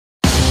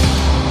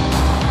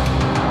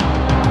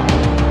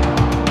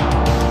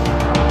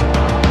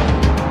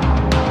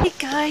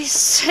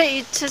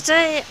So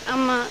today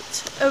I'm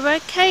at a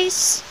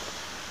WORKHOUSE.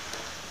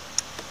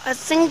 I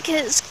think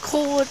it's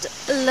called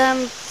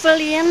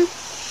LLANFYLLIAN.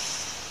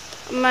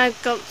 I might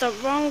have got that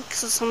wrong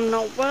because I'm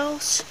not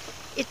Welsh.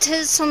 It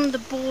is on the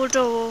border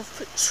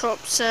of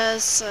Shropshire,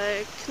 so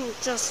I can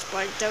just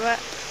about do it.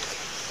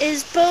 It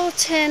was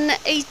built in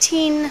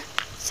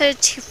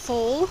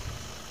 1834.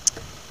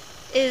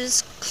 It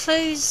was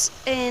closed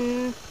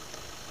in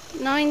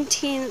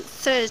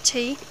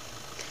 1930.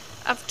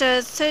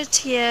 After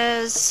 30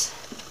 years,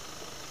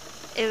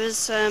 it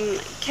was a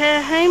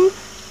care home,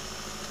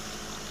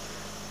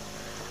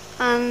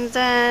 and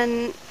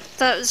then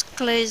that was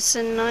closed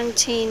in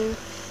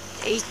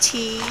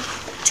 1982.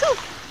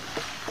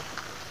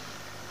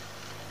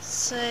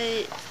 So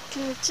you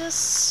can just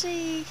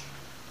see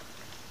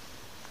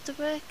the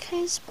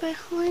WORKHOUSE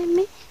behind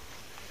me.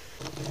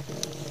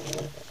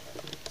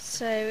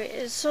 So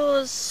it's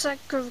all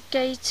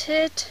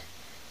segregated.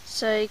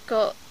 So you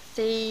got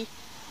the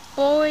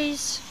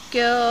boys,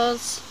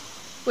 girls,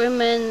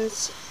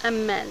 women's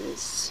and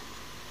men's.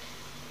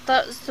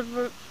 That was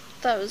the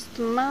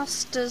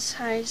master's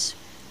house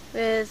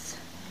with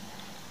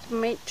the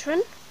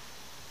matron.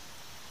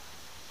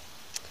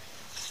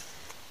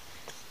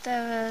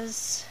 There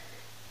was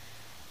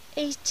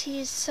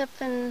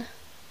 87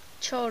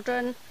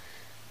 children,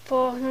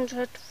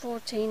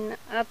 414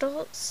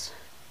 adults.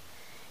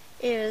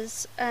 It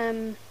was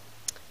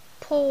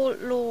Poor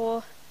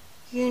Law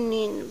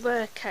Union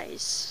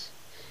WORKHOUSE,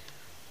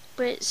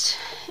 which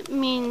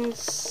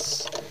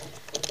means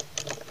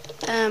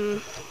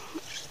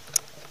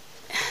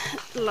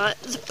like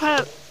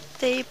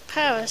the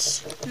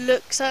parish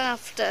looks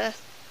after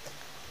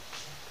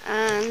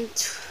and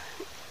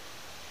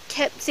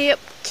kept the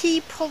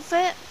upkeep of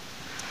it,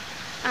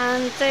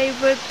 and they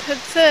would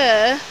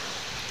prefer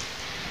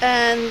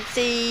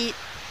I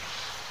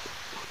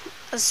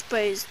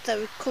suppose they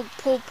were called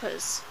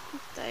paupers.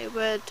 They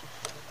would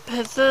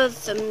prefer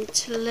them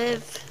to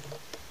live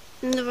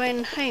in their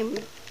own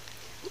home,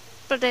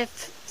 but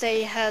if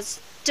they had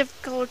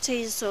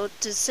difficulties or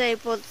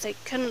disabled, they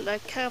couldn't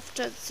look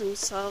after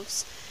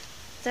themselves,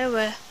 they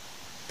were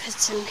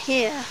put in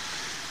here.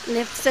 And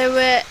if they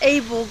were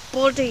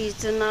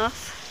able-bodied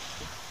enough,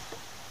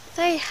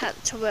 they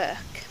had to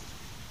work,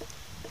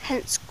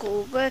 hence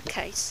called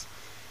WORKHOUSE.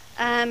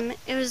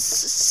 It was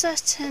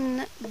set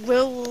in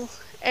rural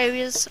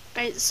areas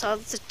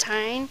outside the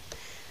town.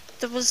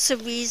 There was a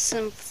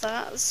reason for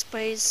that, I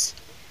suppose.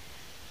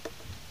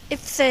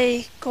 If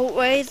they got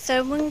away,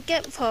 they wouldn't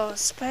get far, I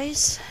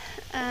suppose.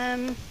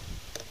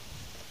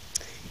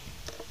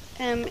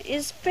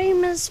 It's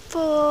famous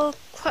for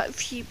quite a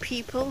few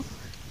people.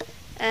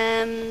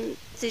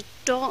 The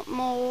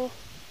Dartmoor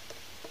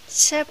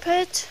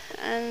Shepherd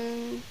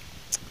and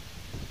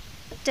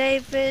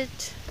David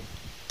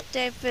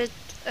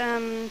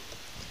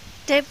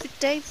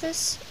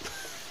Davis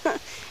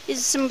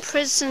is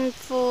imprisoned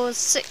for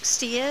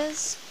 60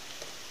 years.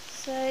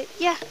 So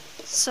yeah,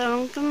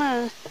 so I'm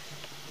gonna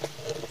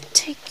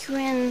take you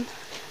in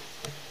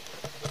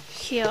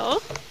here.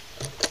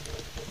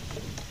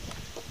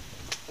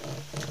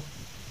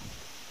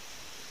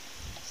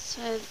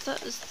 So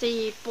that is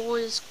the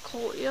boys'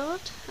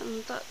 courtyard,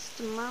 and that's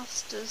the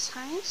master's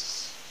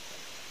house.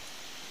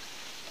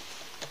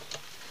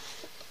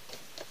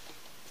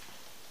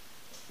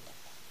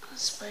 I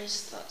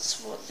suppose that's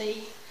what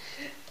the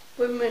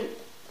women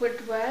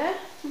would wear.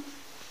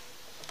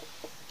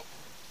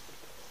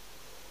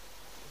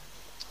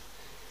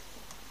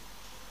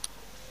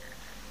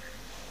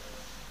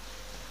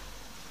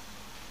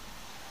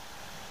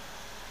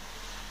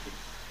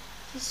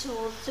 These are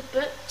all the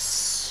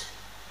books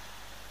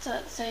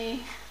that they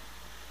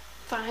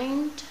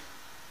found.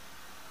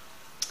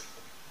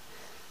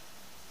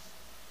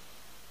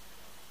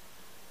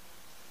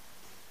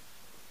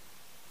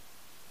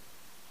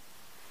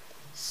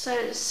 So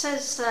it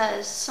says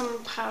that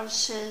some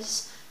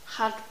parishes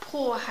had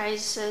poor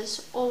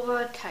houses or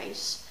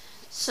WORKHOUSE.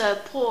 So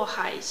poor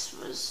house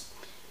was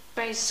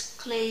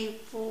basically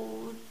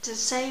for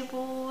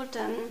disabled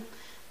and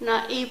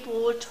not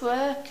able to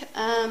work.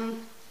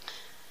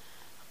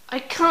 I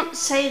can't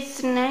say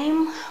the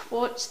name,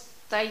 what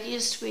they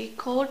used to be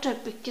called.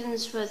 It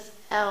begins with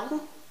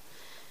L,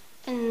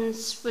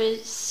 ends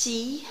with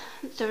C.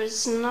 There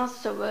is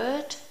another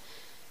word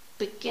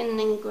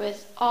beginning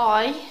with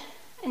I,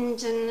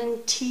 ending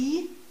in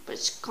T,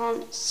 which I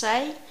can't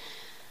say.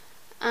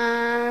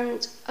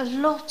 And a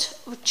lot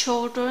of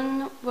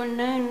children were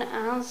known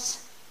as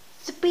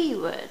the B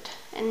word,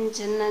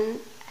 ending in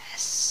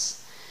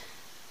S.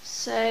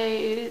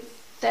 So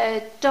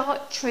their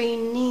dietary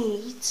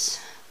needs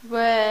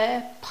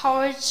were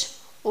porridge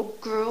or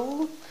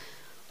gruel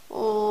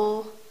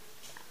or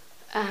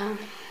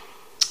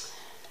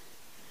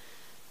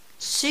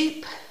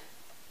soup,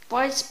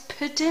 rice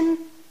pudding,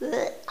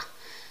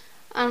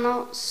 and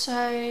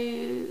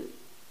also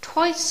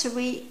twice a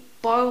week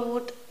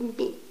boiled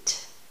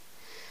meat.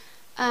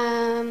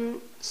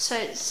 So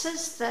it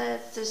says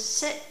that the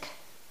sick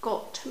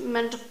got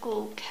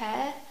medical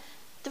care,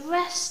 the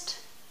rest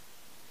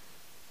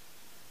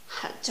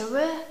had to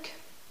work.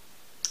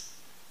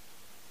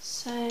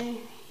 So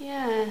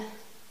yeah,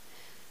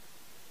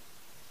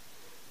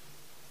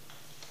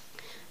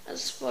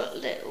 that's what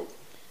little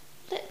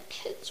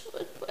kids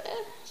would wear.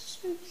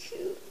 So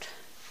cute.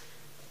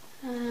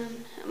 I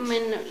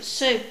mean, it was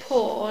so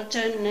poor, I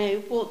don't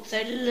know what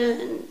they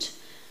learned.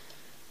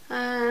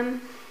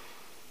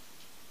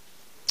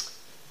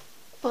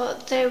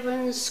 But they were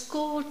in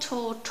school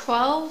till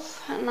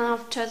 12, and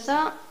after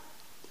that,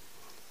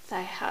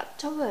 they had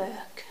to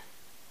work.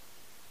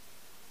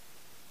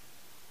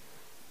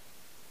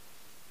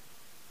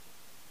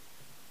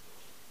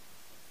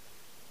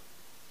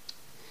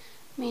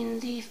 I mean,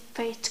 these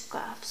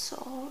photographs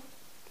are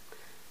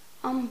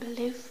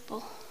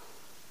unbelievable.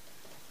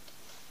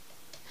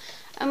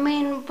 I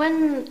mean,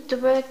 when the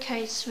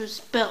workhouse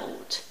was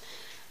built,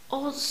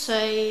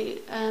 also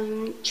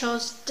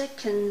Charles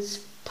Dickens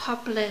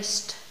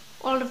published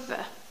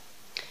Oliver.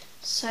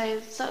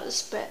 So that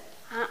was a bit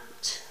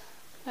apt,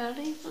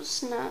 really,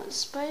 wasn't it, I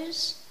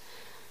suppose?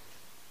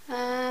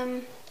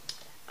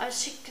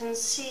 As you can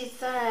see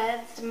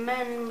there, the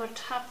men would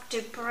have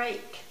to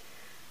break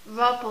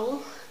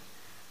rubble,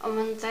 and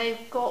when they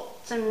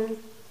got them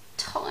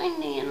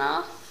tiny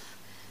enough,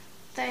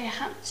 they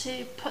had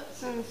to put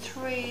them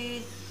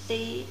through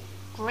the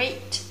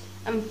grate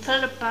and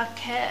fill a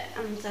bucket,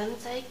 and then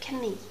they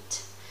can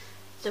eat.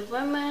 The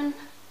women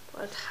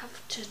would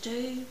have to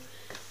do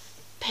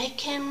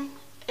picking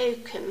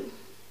oakum,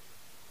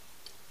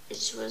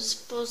 which was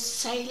for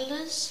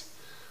sailors,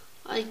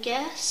 I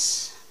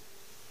guess,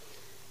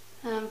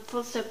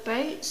 for the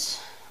boats.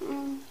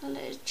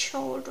 Little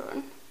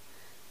children,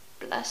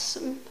 bless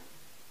them.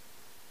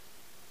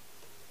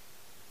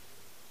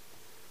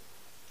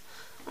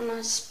 And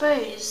I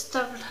suppose they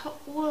would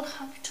all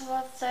have to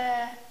have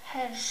their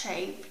hair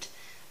shaved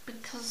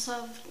because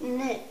of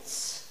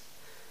nits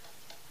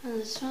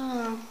as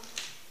well.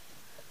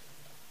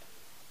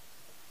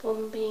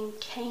 One being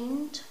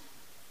caned.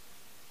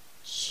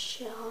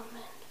 Charming.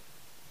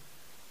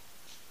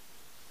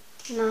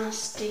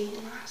 Nasty,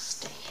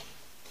 nasty.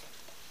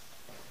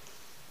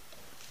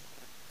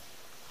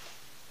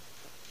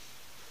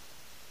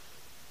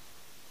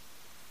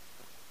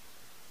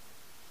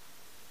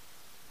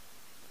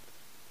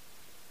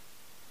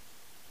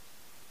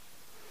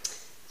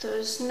 There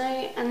was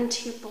no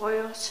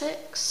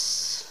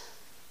antibiotics,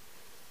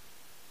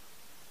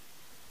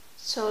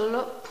 so a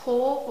lot of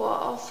poor were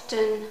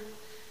often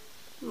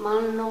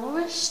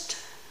malnourished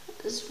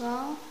as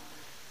well,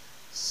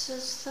 it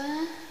says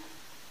there.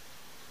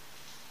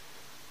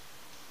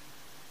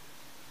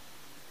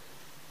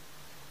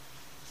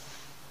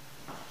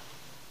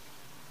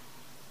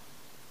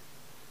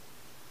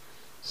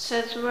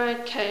 So the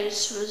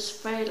workhouse was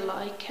very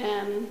like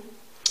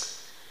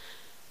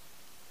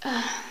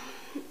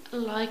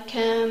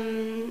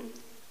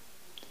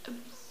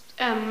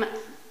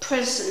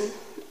prison,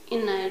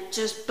 you know,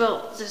 just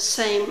built the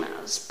same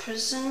as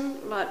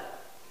prison, like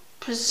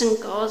prison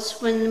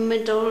guards were in the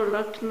middle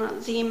looking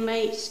at the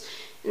inmates,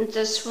 and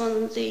this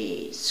one,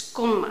 the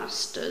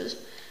schoolmaster,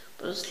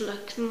 was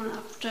looking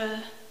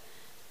after,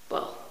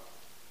 well,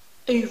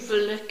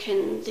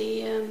 overlooking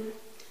the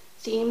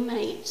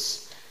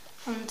inmates.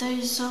 And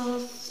those are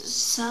the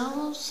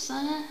cells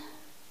there.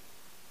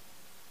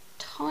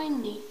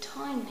 Tiny,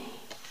 tiny.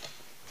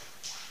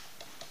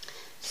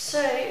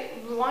 So,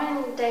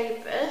 Ryan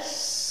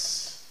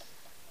Davis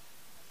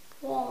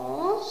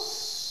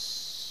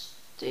was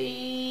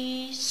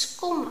the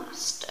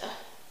schoolmaster.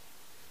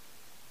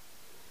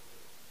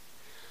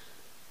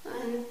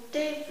 And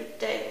David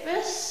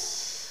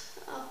Davis,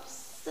 up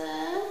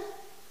there,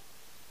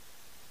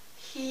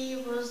 he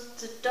was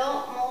the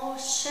Dartmoor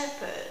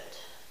shepherd.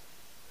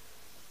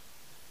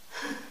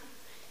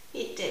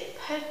 He did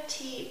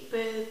petty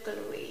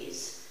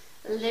burglaries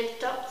and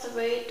lived up the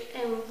road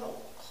in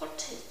Rock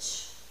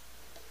Cottage.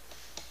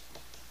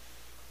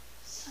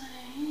 So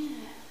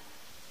yeah.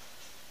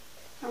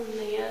 And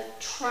the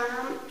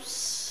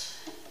tramps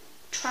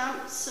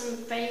and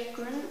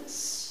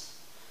vagrants.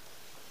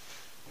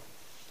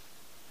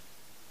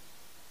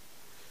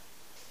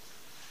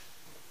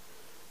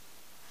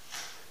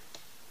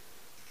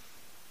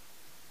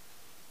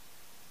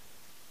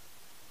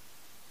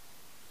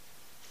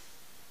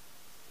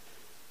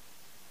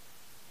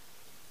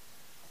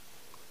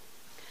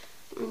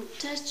 I'm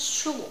dead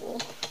sure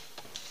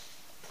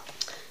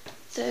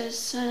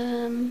there's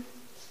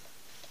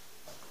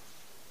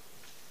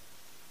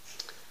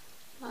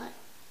like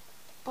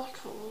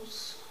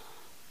bottles.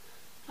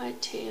 I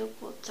tell you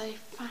what they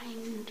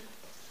find.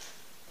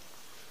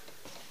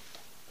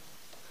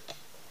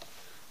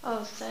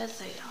 Oh, there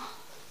they are.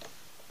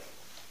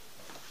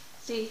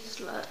 These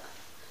look.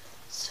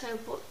 So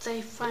what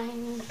they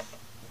find.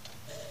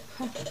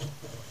 Like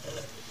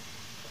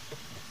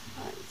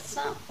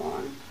that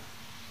one.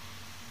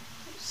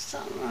 What's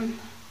that one?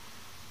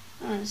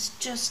 Oh, it's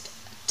just a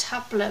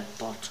tablet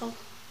bottle.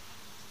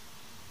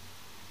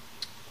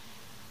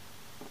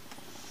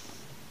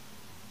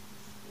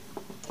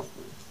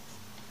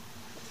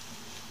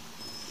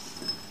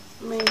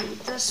 I mean,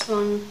 this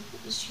one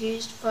was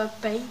used for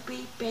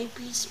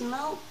baby's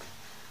milk.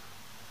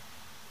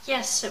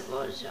 Yes, it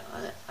was.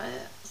 I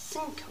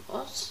think it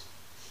was.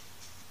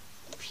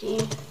 If you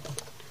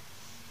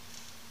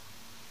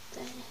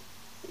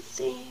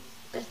the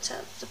bit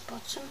at the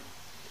bottom.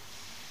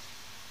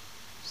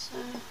 So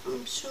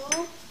I'm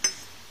sure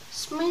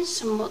it's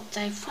amazing what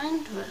they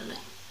find,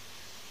 really.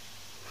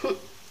 I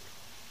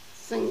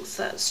think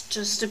that's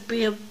just a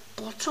beer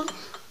bottle.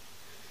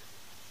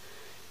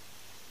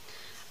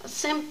 I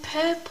think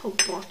purple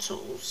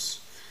bottles.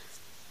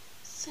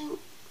 I think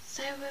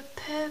they were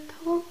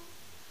purple.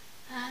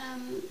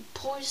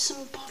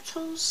 Poison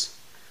bottles.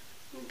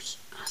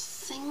 I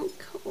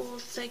think, or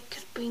they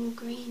could have been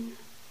green.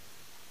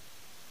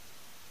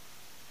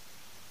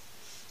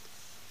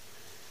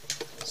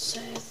 So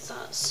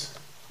that's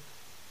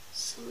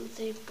some of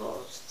the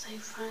bottles they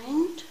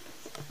found.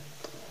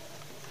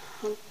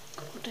 Oh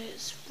God,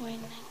 it's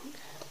raining.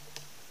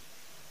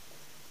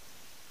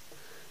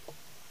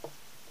 I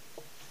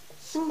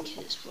think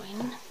it's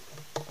raining.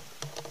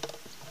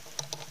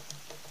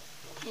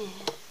 Yeah.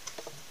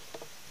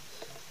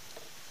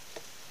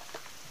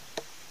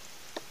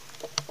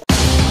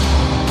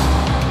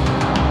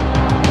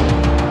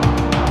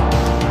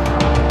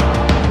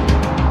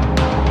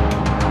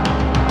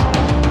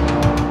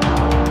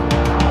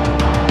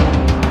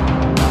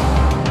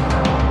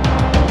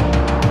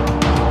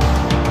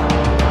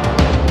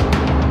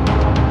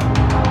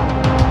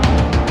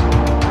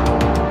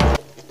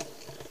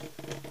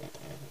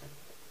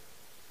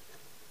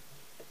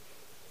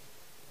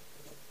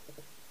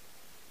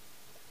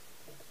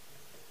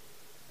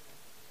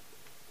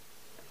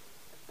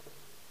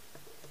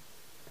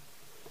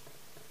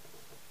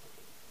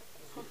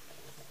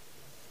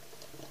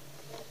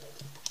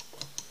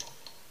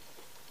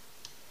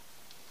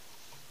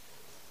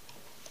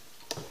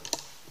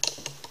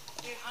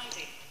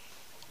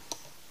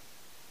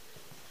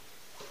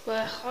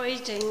 We're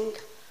hiding.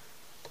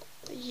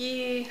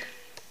 You,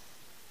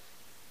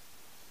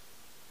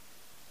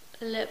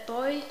 a little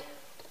boy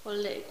or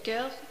little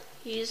girl,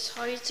 he's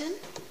hiding.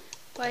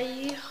 Why are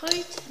you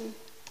hiding?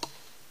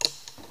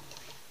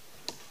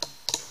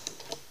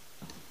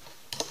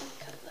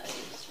 Look at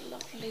those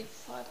lovely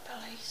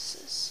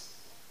fireplaces.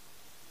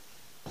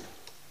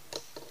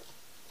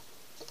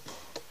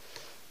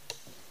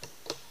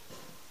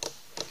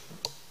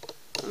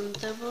 And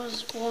there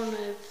was one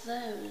over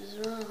there as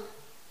well.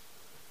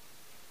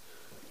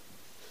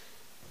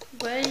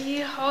 Where are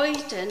you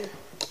hiding?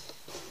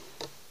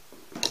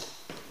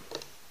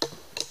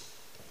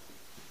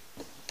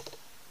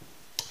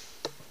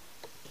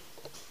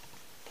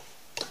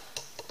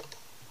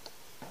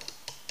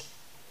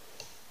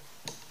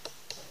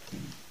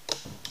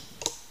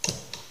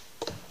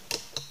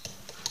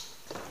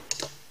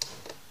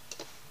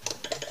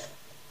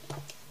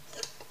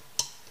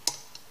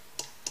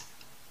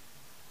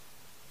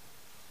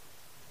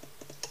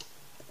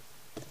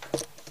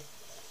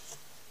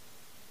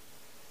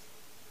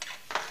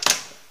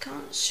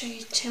 Can't show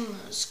you too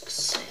much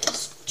because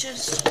it's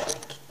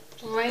just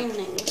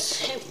raining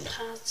so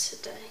bad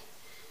today.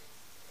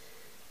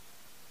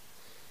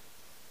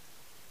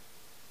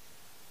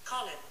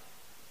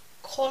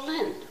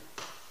 Colin?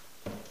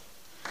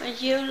 Are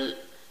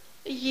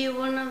you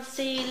one of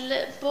the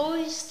little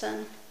boys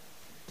then?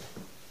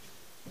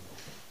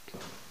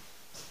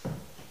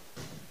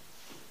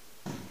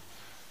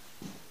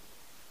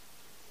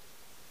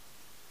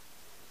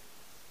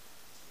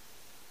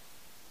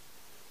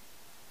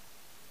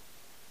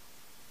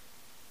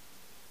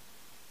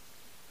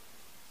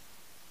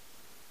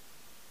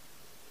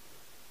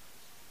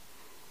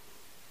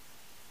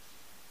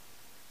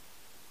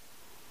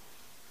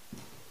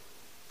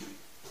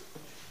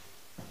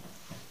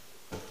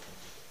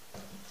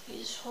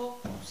 These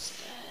horrible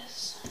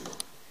stairs.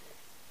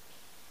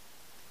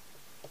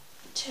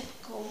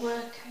 Typical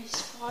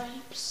workhouse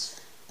vibes.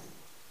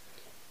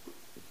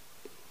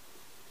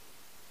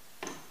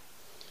 I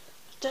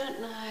don't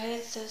know how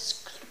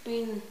this could have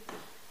been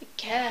a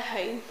care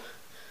home.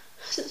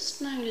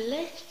 There's no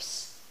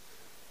lifts.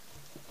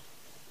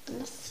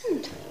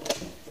 Nothing.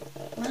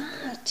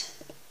 Mad.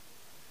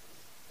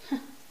 I'll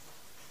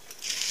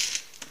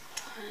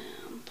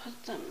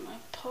put that in my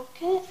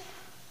pocket.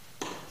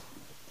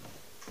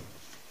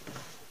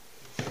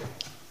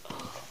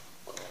 Oh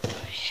God,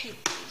 I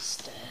hate these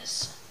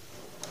stairs.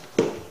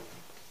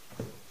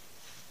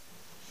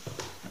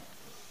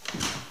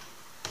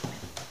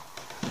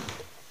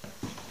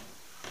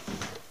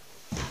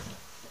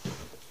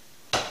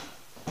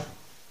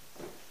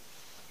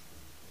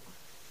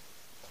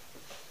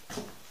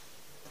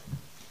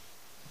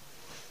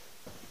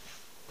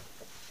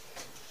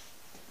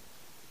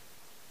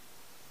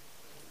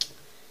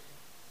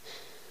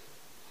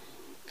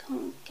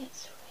 Can't get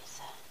through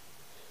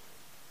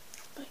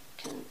there. I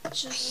can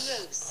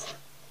just...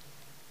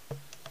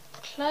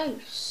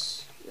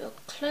 Close? You're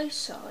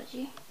close, are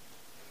you?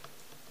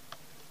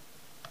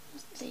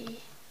 The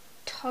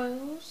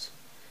tiles.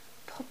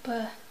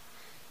 Proper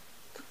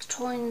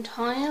Victorian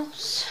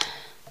tiles.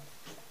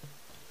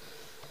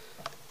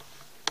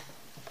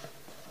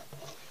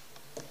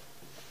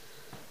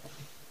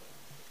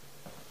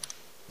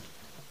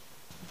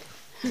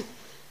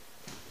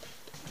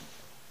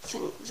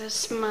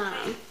 this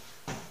man.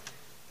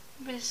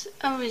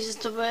 He's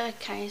the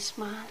workhouse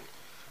man.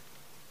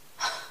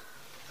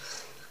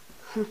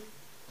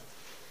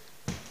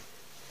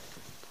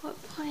 What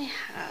I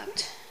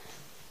had?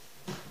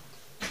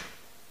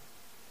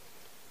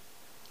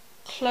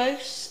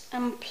 Close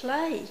and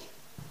play.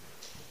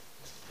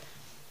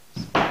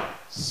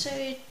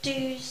 So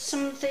do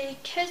some of the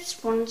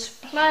kids want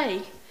to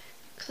play?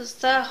 Because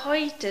they're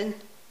hiding.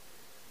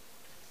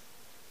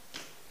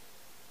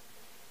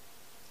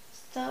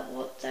 Is that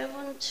what they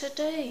want to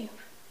do?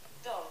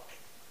 Dog.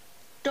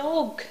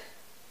 Dog?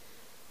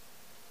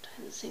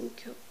 Don't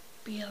think you'd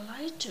be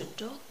allowed to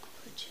dog,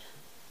 would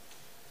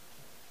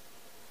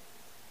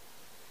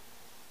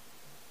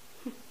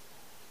you?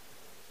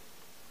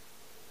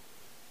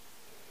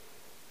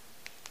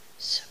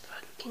 So if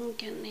I can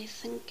get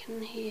anything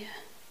in here.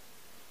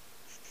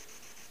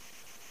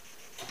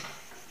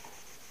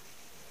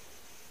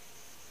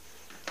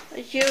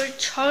 You're a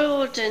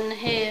child in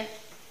here.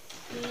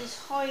 He's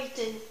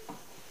hiding.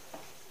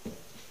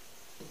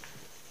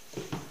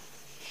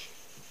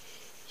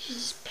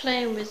 He's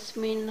playing with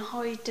me and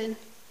hiding.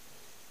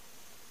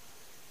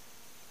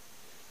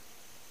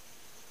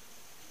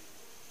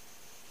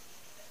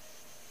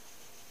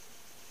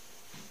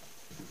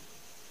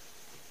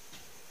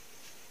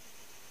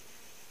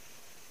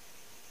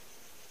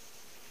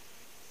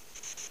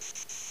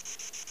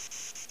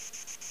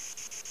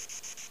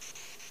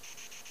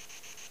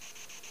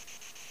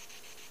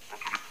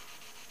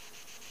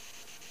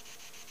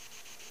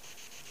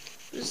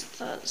 Was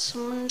that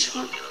someone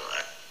trying?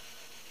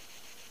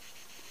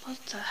 What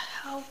the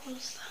hell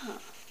was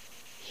that?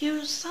 Who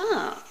was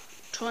that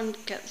trying to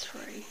get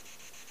through?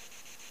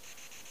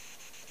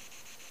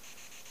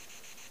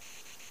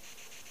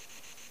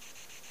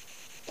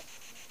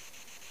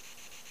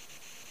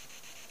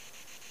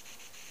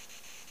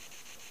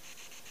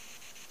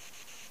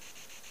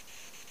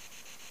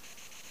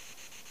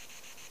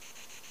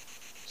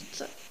 Is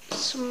that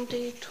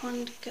somebody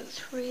trying to get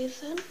through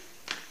then?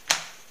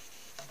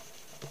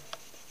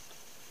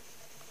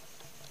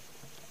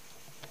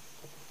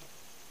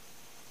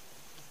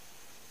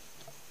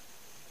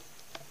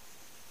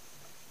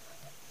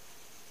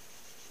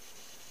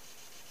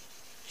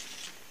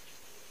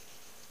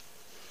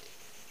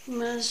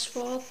 Most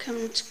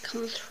welcome to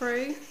come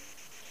through.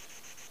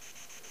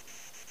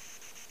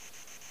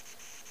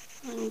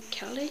 I'm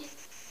Kelly.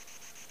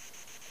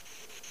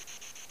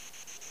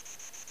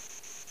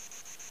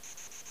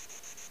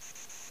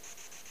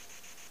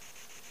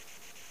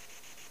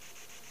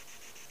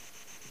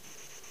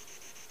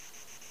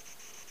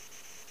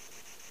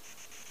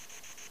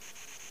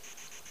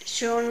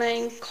 Is your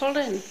name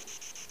Colin?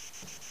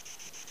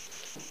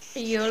 Are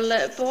you a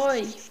little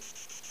boy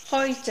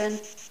hiding,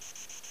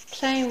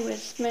 playing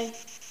with me?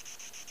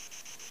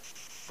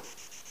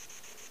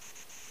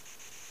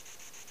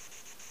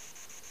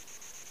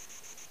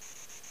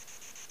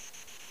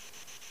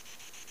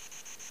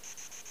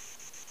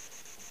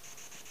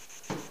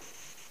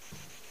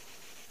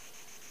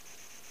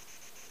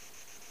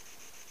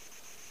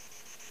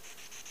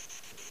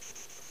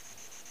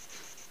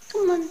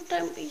 Come on,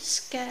 don't be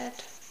scared.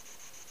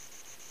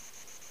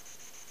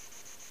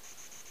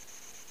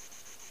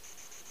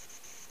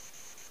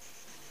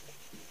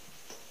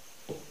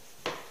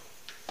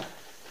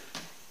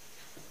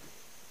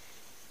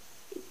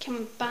 You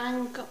can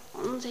bang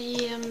on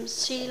the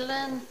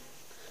ceiling.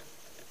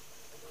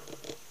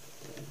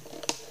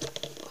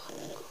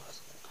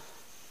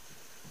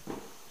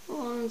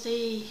 On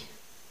the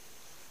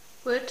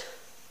wood.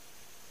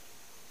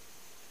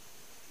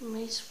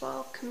 He's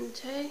welcome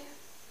to.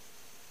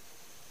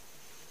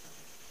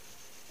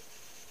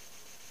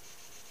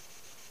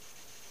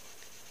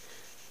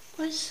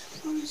 Why is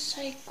everyone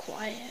so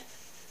quiet?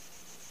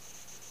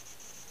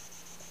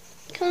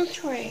 Come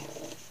through.